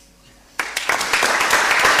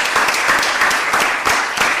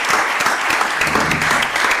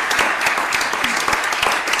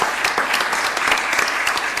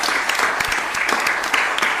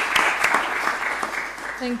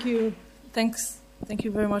 Thank you. Thank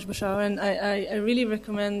you very much, Bashar. And I really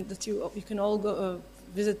recommend that you can all go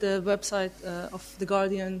visit the website of The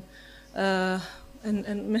Guardian and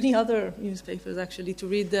many other newspapers, actually, to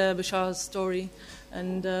read Bashar's story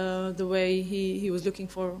and the way he was looking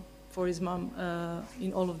for his mom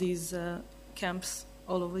in all of these camps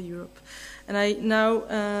all over Europe. And I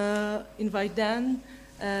now invite Dan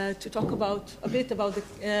to talk a bit about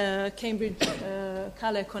the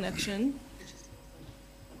Cambridge-Calais connection.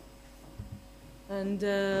 And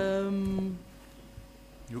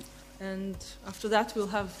after that, we'll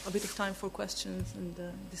have a bit of time for questions and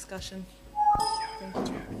discussion. Thank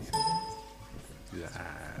you.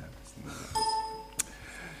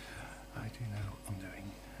 I do know what I'm doing.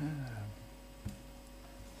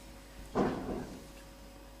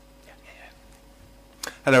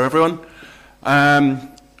 Hello, everyone.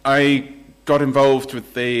 I got involved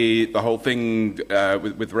with the whole thing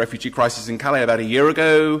with the refugee crisis in Calais about a year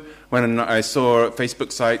ago when I saw a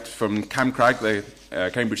Facebook site from CAMCRAG, the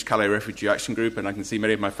Cambridge Calais Refugee Action Group, and I can see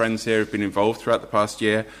many of my friends here have been involved throughout the past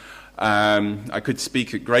year. I could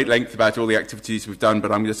speak at great length about all the activities we've done,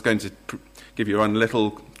 but I'm just going to give you one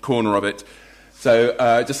little corner of it. So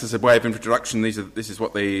just as a way of introduction, this is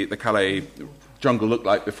what the Calais jungle looked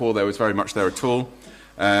like before there was very much there at all.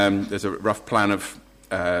 There's a rough plan of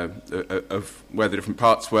where the different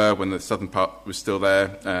parts were when the southern part was still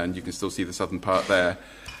there, and you can still see the southern part there,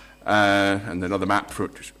 and another map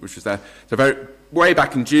which was there. So way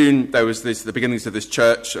back in June, there was the beginnings of this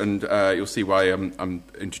church, and you'll see why I'm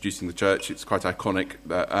introducing the church. It's quite iconic.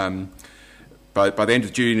 By the end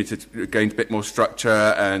of June, it had gained a bit more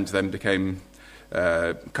structure and then became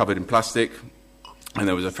covered in plastic, and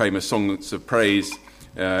there was a famous Songs of Praise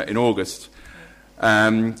in August.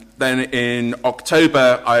 Then in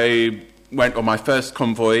October, I went on my first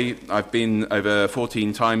convoy. I've been over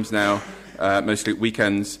 14 times now, mostly at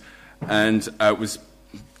weekends, and was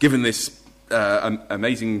given this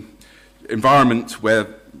amazing environment where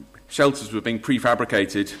shelters were being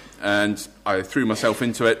prefabricated, and I threw myself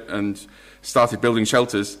into it and started building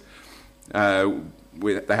shelters. They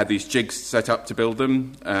had these jigs set up to build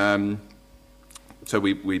them, so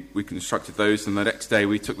we constructed those, and the next day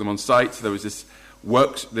we took them on site. There was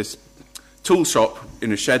this tool shop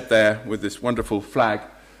in a shed there with this wonderful flag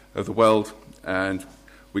of the world, and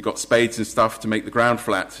we got spades and stuff to make the ground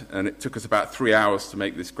flat, and it took us about 3 hours to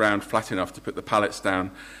make this ground flat enough to put the pallets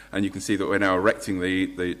down. And you can see that we're now erecting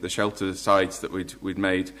the shelter sides that we'd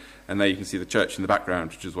made, and there you can see the church in the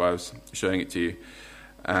background, which is why I was showing it to you.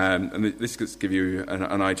 And this could give you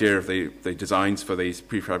an idea of the designs for these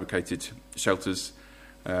prefabricated shelters,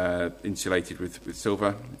 insulated with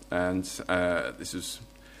silver. And this is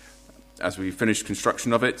as we finished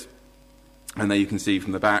construction of it. And there you can see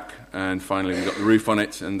from the back, and finally we got the roof on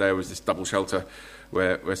it, and there was this double shelter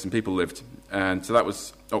where some people lived. And so that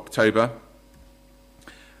was October.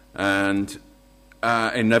 And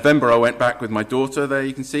in November I went back with my daughter, there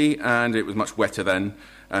you can see, and it was much wetter then,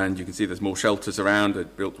 and you can see there's more shelters around. I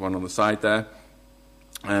built one on the side there.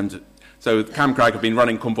 And so CAMCRAG have been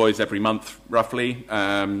running convoys every month, roughly,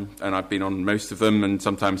 and I've been on most of them, and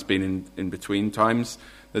sometimes been in between times.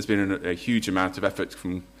 There's been a huge amount of effort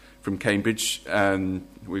from Cambridge, and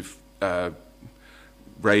we've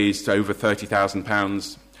raised over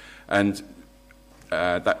 £30,000, and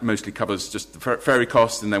that mostly covers just the ferry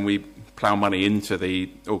costs, and then we plough money into the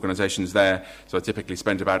organisations there. So I typically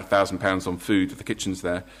spend about £1,000 on food for the kitchens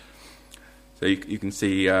there. So you can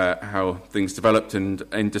see how things developed, and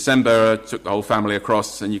in December I took the whole family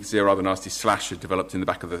across, and you can see a rather nasty slash had developed in the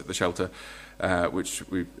back of the shelter, which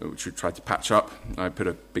we tried to patch up. I put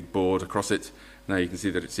a big board across it. Now you can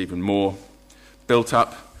see that it's even more built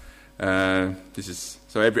up. So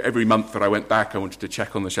every month that I went back, I wanted to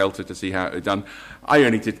check on the shelter to see how it had done. I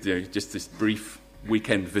only did just this brief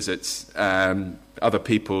weekend visits. Other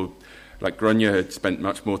people, like Grania, had spent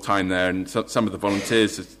much more time there, and some of the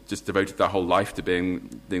volunteers had just devoted their whole life to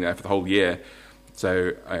being there for the whole year.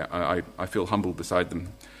 So I feel humbled beside them.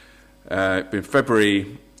 In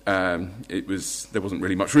February, there wasn't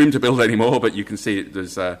really much room to build anymore, but you can see it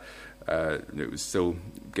was still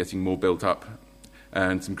getting more built up,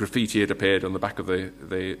 and some graffiti had appeared on the back of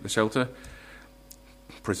the shelter.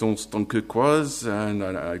 Présence dunkerquoise,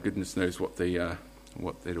 and goodness knows what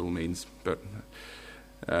it all means, but.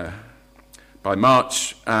 By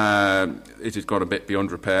March, it had got a bit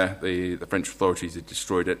beyond repair. The French authorities had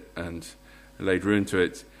destroyed it and laid ruin to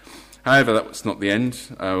it. However, that was not the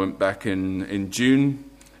end. I went back in June.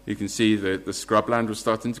 You can see the scrubland was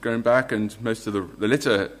starting to grow back, and most of the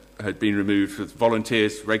litter had been removed.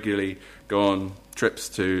 Volunteers regularly go on trips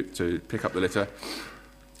to pick up the litter.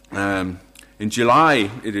 In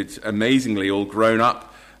July, it had amazingly all grown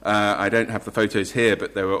up. I don't have the photos here,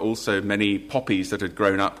 but there were also many poppies that had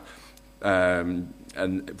grown up, and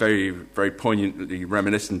very, very poignantly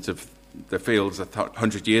reminiscent of the fields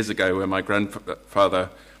 100 years ago where my grandfather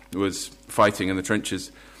was fighting in the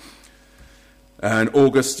trenches. And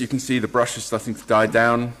August, you can see the brush is starting to die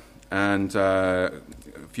down, and a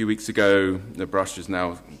few weeks ago, the brush has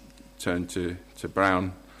now turned to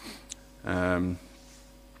brown. The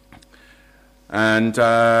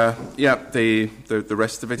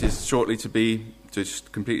rest of it is shortly to be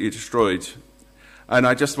just completely destroyed. And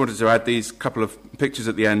I just wanted to add these couple of pictures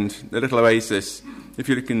at the end. The little oasis, if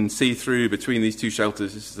you can see through between these two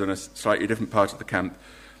shelters, this is in a slightly different part of the camp,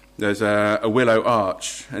 there's a willow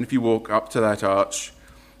arch. And if you walk up to that arch,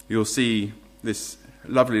 you'll see this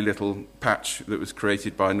lovely little patch that was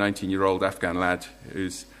created by a 19-year-old Afghan lad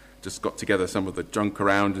who's just got together some of the junk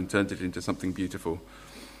around and turned it into something beautiful.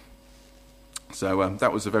 So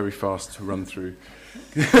that was a very fast run through.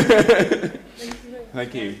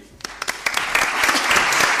 Thank you.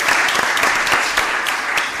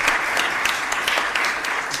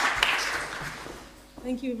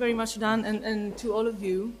 Thank you very much, Dan, and to all of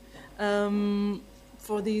you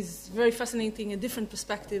for these very fascinating and different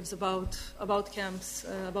perspectives about camps,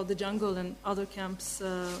 about the jungle and other camps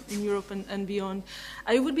in Europe and beyond.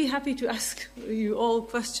 I would be happy to ask you all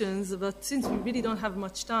questions, but since we really don't have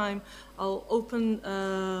much time, I'll open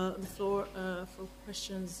the floor for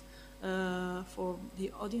questions for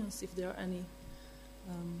the audience, if there are any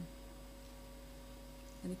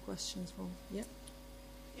questions from, yeah?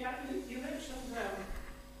 Yeah, you mentioned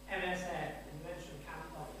MSF, and you mentioned camp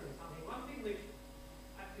doctor or something. One thing which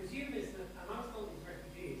I presume is that amongst all these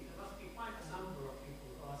refugees, there must be quite a number of people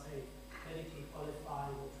who are, say, medically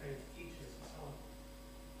qualified or trained teachers and so on.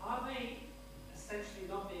 Are they essentially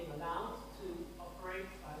not being allowed to operate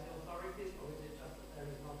by the authorities, or is it just that there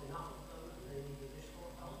is not enough of them and they need additional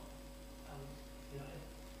help?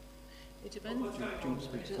 It depends.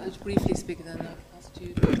 I'll briefly speak then. I'll pass to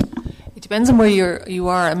you. It depends on where you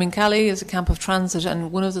are. I mean, Calais is a camp of transit,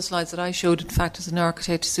 and one of the slides that I showed, in fact, is an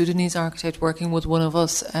architect, Sudanese architect, working with one of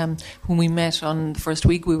us, whom we met on the first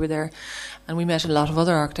week we were there, and we met a lot of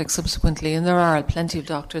other architects subsequently, and there are plenty of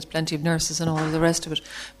doctors, plenty of nurses, and all of the rest of it.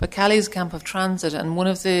 But Calais is a camp of transit, and one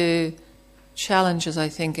of the challenges, I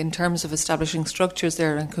think, in terms of establishing structures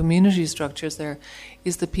there and community structures there,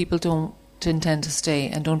 is that people don't intend to stay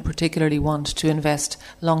and don't particularly want to invest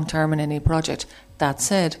long-term in any project. That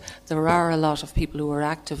said, there are a lot of people who are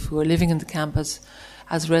active, who are living in the campus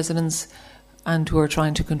as residents and who are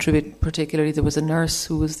trying to contribute. Particularly, there was a nurse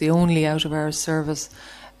who was the only out-of-hours service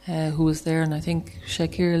who was there, and I think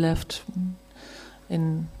Shakir left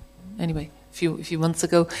a few months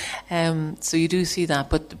ago. So you do see that,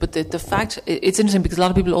 but the fact, it's interesting because a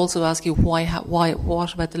lot of people also ask you why,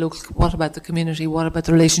 what about the community, what about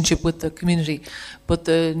the relationship with the community? But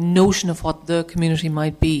the notion of what the community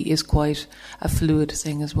might be is quite a fluid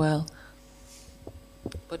thing as well.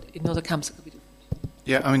 But in other camps it could be different.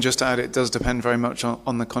 Yeah, I mean, just to add, it does depend very much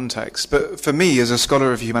on the context. But for me, as a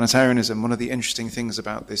scholar of humanitarianism, one of the interesting things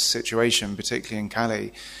about this situation, particularly in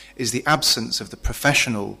Calais, is the absence of the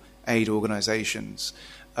professional aid organisations.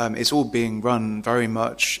 It's all being run very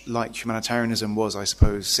much like humanitarianism was, I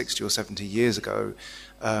suppose, 60 or 70 years ago,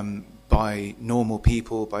 by normal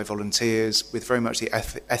people, by volunteers, with very much the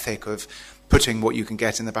ethic of putting what you can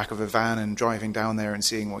get in the back of a van and driving down there and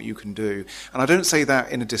seeing what you can do. And I don't say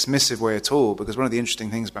that in a dismissive way at all, because one of the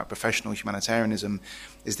interesting things about professional humanitarianism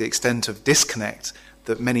is the extent of disconnect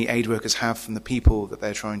that many aid workers have from the people that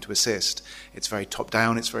they're trying to assist. It's very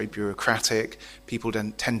top-down, it's very bureaucratic. People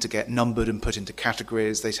tend to get numbered and put into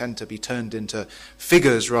categories. They tend to be turned into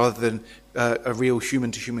figures rather than a real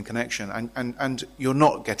human-to-human connection. And you're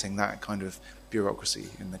not getting that kind of bureaucracy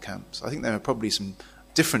in the camps. I think there are probably some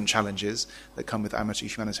different challenges that come with amateur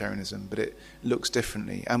humanitarianism, but it looks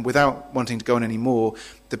differently. And without wanting to go on any more,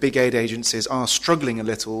 the big aid agencies are struggling a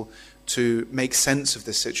little to make sense of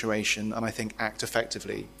this situation and I think act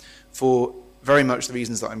effectively for very much the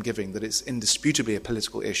reasons that I'm giving, that it's indisputably a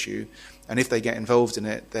political issue, and if they get involved in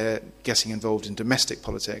it, they're getting involved in domestic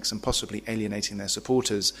politics and possibly alienating their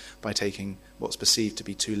supporters by taking what's perceived to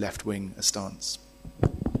be too left-wing a stance.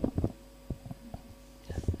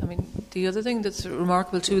 I mean, the other thing that's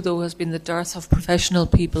remarkable too, though, has been the dearth of professional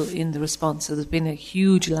people in the response. So there's been a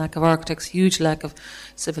huge lack of architects, huge lack of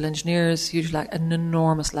civil engineers, an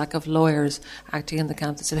enormous lack of lawyers acting in the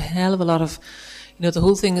camp. There's a hell of a lot of, the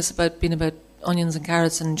whole thing is been about onions and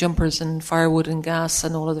carrots and jumpers and firewood and gas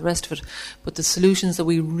and all of the rest of it. But the solutions that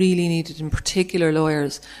we really needed, in particular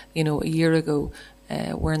lawyers, a year ago,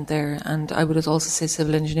 weren't there. And I would also say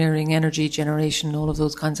civil engineering, energy generation, all of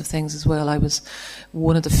those kinds of things as well. I was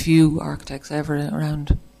one of the few architects ever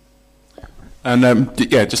around. And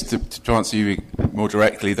just to answer you more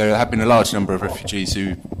directly, there have been a large number of refugees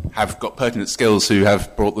who have got pertinent skills who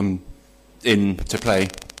have brought them in to play.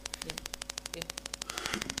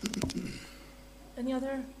 Any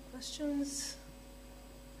other questions?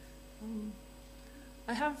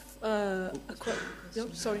 I have a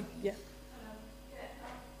question. Sorry, yeah.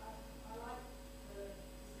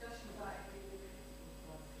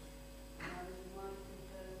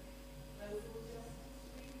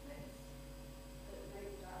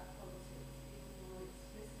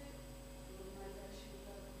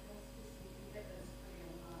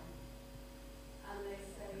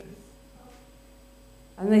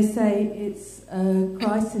 And they say it's a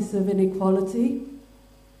crisis of inequality,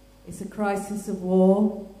 it's a crisis of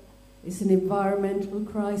war, it's an environmental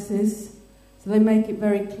crisis. So they make it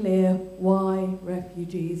very clear why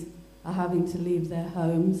refugees are having to leave their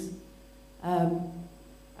homes,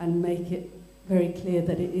 and make it very clear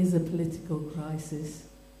that it is a political crisis.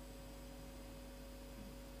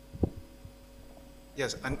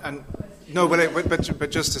 Yes,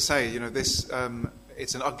 but just to say, this.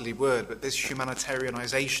 It's an ugly word, but this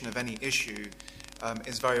humanitarianisation of any issue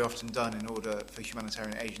is very often done in order for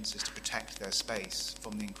humanitarian agencies to protect their space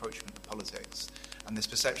from the encroachment of politics. And this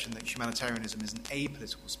perception that humanitarianism is an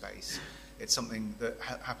apolitical space, it's something that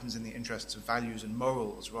happens in the interests of values and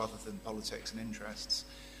morals rather than politics and interests,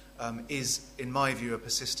 is, in my view, a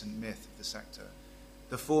persistent myth of the sector.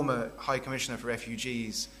 The former High Commissioner for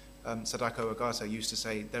Refugees, Sadako Ogata, used to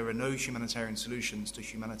say, there are no humanitarian solutions to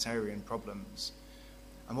humanitarian problems.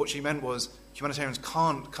 And what she meant was humanitarians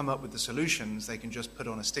can't come up with the solutions, they can just put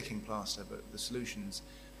on a sticking plaster, but the solutions,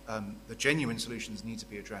 the genuine solutions need to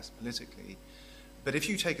be addressed politically. But if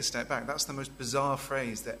you take a step back, that's the most bizarre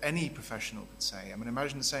phrase that any professional could say. I mean,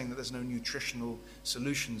 imagine saying that there's no nutritional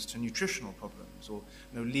solutions to nutritional problems or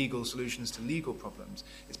no legal solutions to legal problems.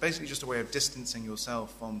 It's basically just a way of distancing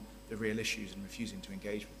yourself from the real issues and refusing to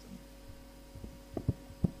engage with them.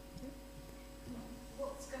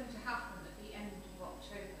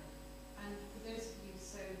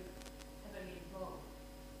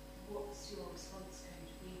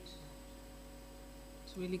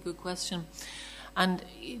 It's a really good question. And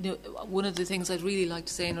one of the things I'd really like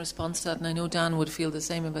to say in response to that, and I know Dan would feel the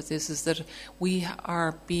same about this, is that we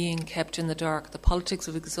are being kept in the dark. The politics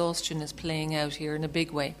of exhaustion is playing out here in a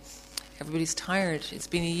big way. Everybody's tired. It's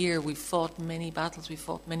been a year. We've fought many battles. We've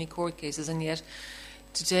fought many court cases, and yet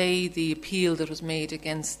today the appeal that was made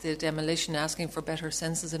against the demolition asking for better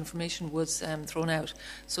census information was thrown out.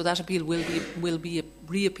 So that appeal will be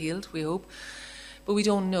re-appealed, we hope. But we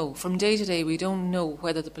don't know. From day to day, we don't know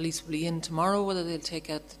whether the police will be in tomorrow, whether they'll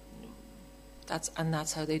take out. That's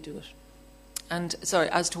how they do it. And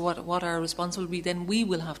as to what our response will be, then we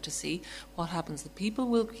will have to see what happens. The people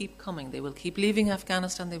will keep coming. They will keep leaving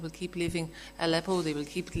Afghanistan. They will keep leaving Aleppo. They will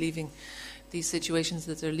keep leaving these situations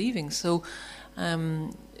that they're leaving. So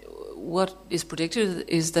what is predicted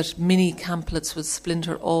is that mini camplets will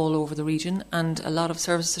splinter all over the region, and a lot of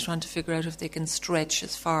services are trying to figure out if they can stretch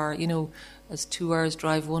as far, as 2 hours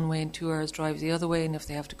drive one way and 2 hours drive the other way, and if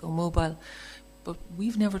they have to go mobile. but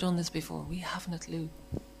we've never done this before. We haven't a clue.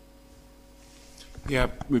 Yeah,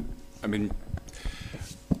 we've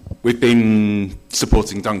been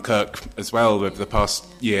supporting Dunkirk as well over the past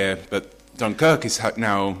year, but Dunkirk is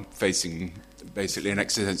now facing basically an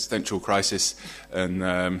existential crisis, and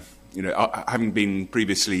having been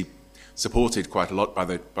previously supported quite a lot by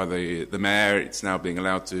the mayor, it's now being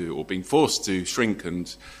allowed to, or being forced to, shrink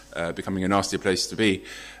and becoming a nastier place to be.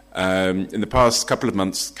 In the past couple of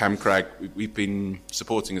months, Camp Crag, we've been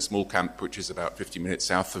supporting a small camp which is about 50 minutes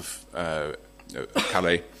south of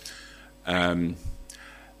Calais.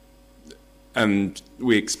 And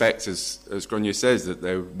we expect, as Grenier says, that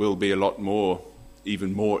there will be a lot more,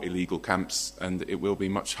 even more illegal camps, and it will be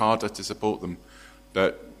much harder to support them.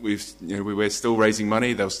 But we're still raising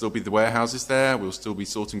money. There'll still be the warehouses there. We'll still be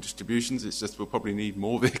sorting distributions. It's just we'll probably need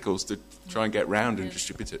more vehicles to try and get round and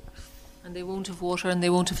distribute it. And they won't have water and they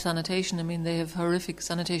won't have sanitation. I mean, they have horrific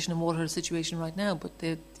sanitation and water situation right now, but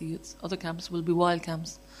the other camps will be wild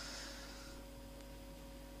camps.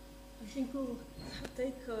 I think we'll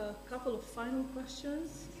take a couple of final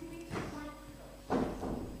questions.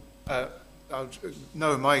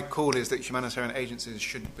 No, my call is that humanitarian agencies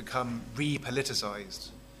should become repoliticized.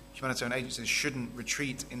 Humanitarian agencies shouldn't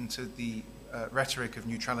retreat into the rhetoric of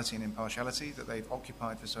neutrality and impartiality that they've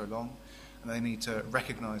occupied for so long, and they need to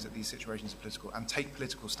recognize that these situations are political and take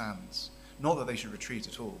political stands. Not that they should retreat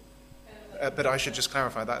at all. But I should just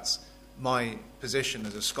clarify, that's my position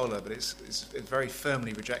as a scholar, but it's very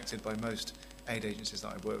firmly rejected by most aid agencies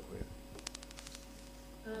that I work with.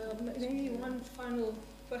 Maybe one final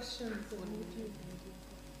question.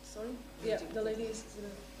 Sorry? Yeah, the lady is...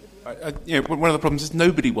 one of the problems is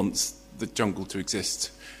nobody wants the jungle to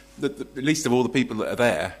exist, at least of all the people that are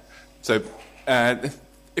there. So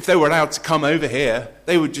if they were allowed to come over here,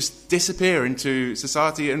 they would just disappear into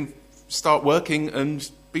society and start working and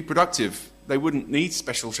be productive. They wouldn't need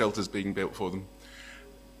special shelters being built for them.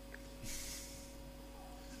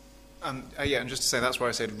 And just to say, that's why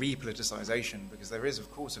I said repoliticisation, because there is,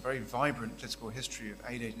 of course, a very vibrant political history of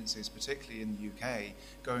aid agencies, particularly in the UK,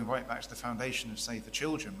 going right back to the foundation of Save the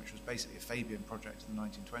Children, which was basically a Fabian project in the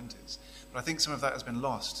 1920s. But I think some of that has been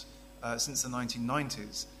lost since the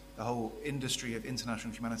 1990s. The whole industry of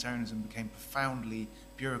international humanitarianism became profoundly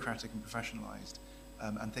bureaucratic and professionalised,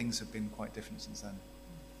 and things have been quite different since then.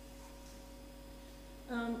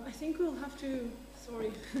 I think we'll have to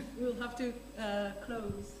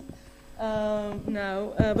close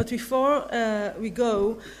now. But before we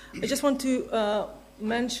go, I just want to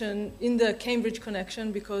mention in the Cambridge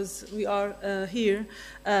connection, because we are here,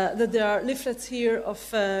 that there are leaflets here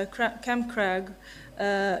of Camp Crag.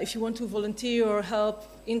 If you want to volunteer or help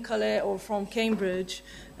in Calais or from Cambridge,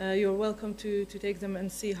 you're welcome to take them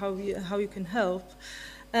and see how you can help.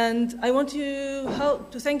 And I want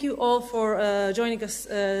to thank you all for joining us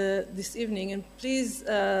this evening. And please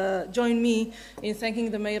join me in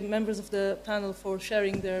thanking the members of the panel for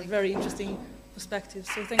sharing their very interesting perspectives.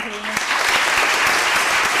 So thank you very much.